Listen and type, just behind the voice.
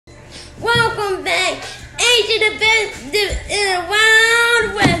Welcome back into the best in the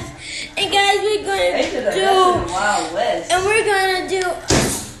Wild West. And guys, we're gonna do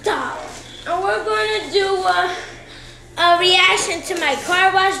a reaction to my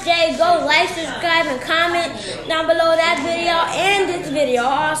car wash day. Go like, subscribe, and comment down below that video and this video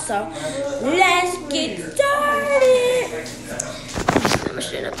also. Let's get started.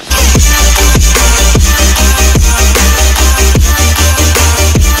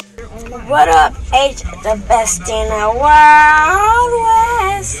 What up, H, the best in the Wild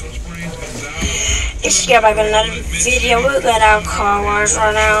West? It's here back with another video. We got our car wash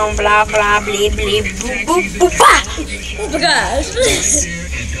right now. Blah blah blah blah boo boo boo bah. Oh my gosh.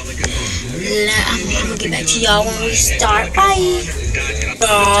 I'm gonna get back to y'all when we start. Bye.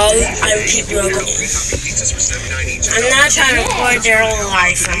 I keep broken. I'm not trying to record their own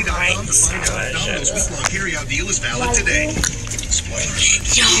life. I'm right.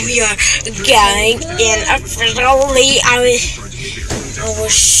 Yo, we are going in officially. I will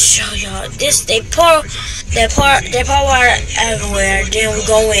show y'all this. They pour water everywhere. Then we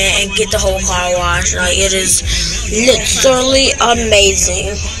go in and get the whole car washed. Like, it is literally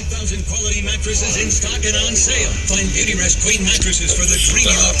amazing. Quality mattresses in stock and on sale. Find Beautyrest Queen mattresses for the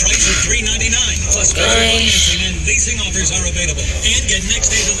creamy low price of $3.99. Plus, financing and leasing offers are available. And get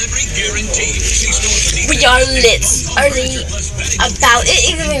next day delivery guaranteed. See store for details. We are literally about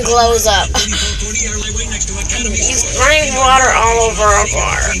it. Even glows up. He's spraying water all over our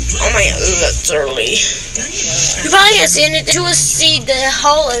car. Oh my god, literally. You probably can't see anything to see the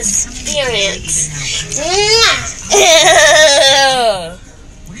whole experience.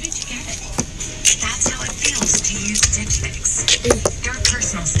 That's how it feels to use Stitch Fix. Their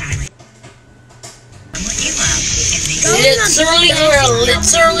personal styling. What you love We're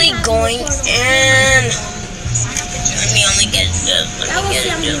literally going and let me only get this.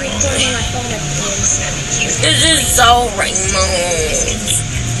 This is so remote.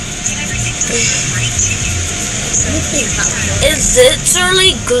 It's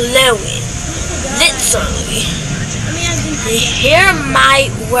literally glowing. Literally. Hear my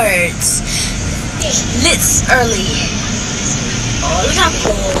words. Literally. Oh, look how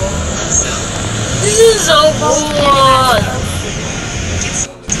cool. This is so cool.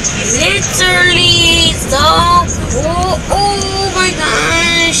 Literally so cool. Oh my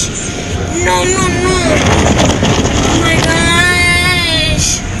gosh. No. Oh my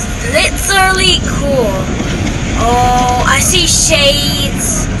gosh. Literally cool. Oh, I see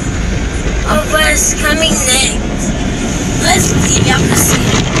shades of us coming next. Let's see if y'all can see it.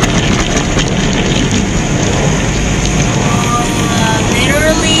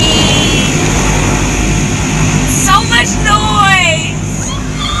 Literally so much noise.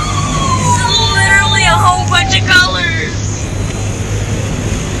 Literally a whole bunch of colors.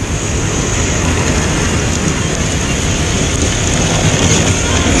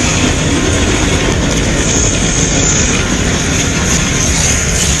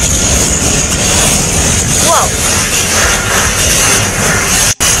 Whoa.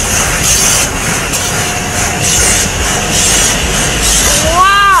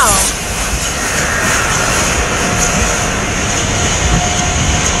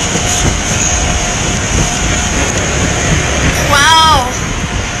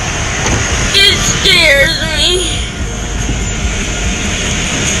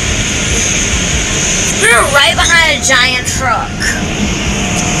 We're right behind a giant truck.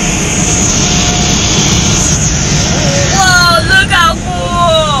 Whoa, look how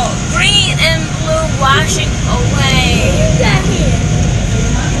cool! Green and blue washing away. Who's that here?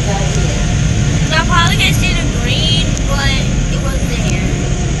 Y'all probably can't see the green, but it was there.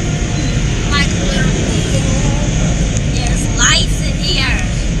 Like, literally. There's lights in here.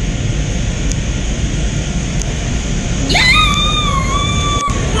 Yeah!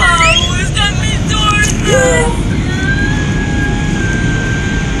 Wow, it's got me doors there.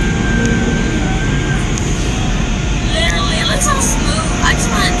 Literally, it looks so smooth. I just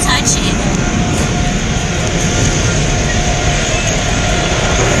want to touch it.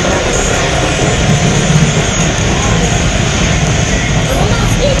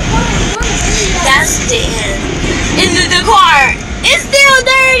 That's the end. Into the car. It's still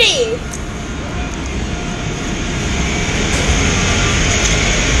dirty.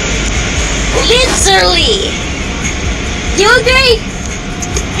 Literally. You agree?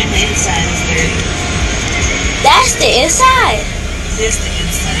 And the inside is dirty. That's the inside. This the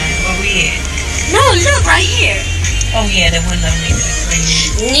inside. Where we at? No, look right here. Oh yeah, the window needed to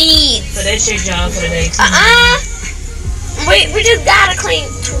clean. Neat. So that's your job for the day too. We just gotta clean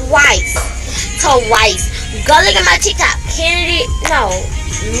twice. Go look at my TikTok. Kennedy, no.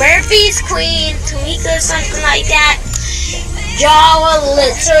 Murphy's Queen, Tamika, something like that. Y'all will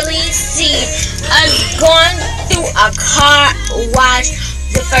literally see us going through a car wash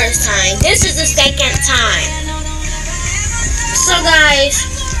the first time. This is the second time. So guys,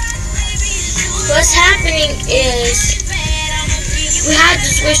 what's happening is we had to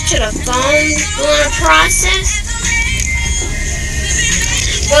switch to the phone during the process,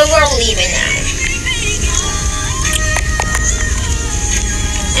 but we're leaving now.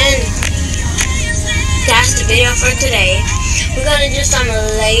 And that's the video for today. We're gonna do some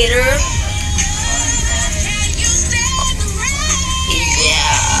later.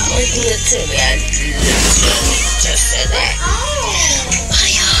 Yeah, let's do it too. Yeah, just said that.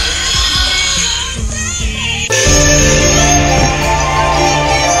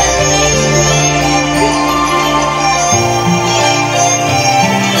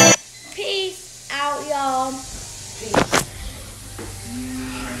 Peace out, y'all.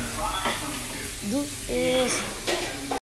 This is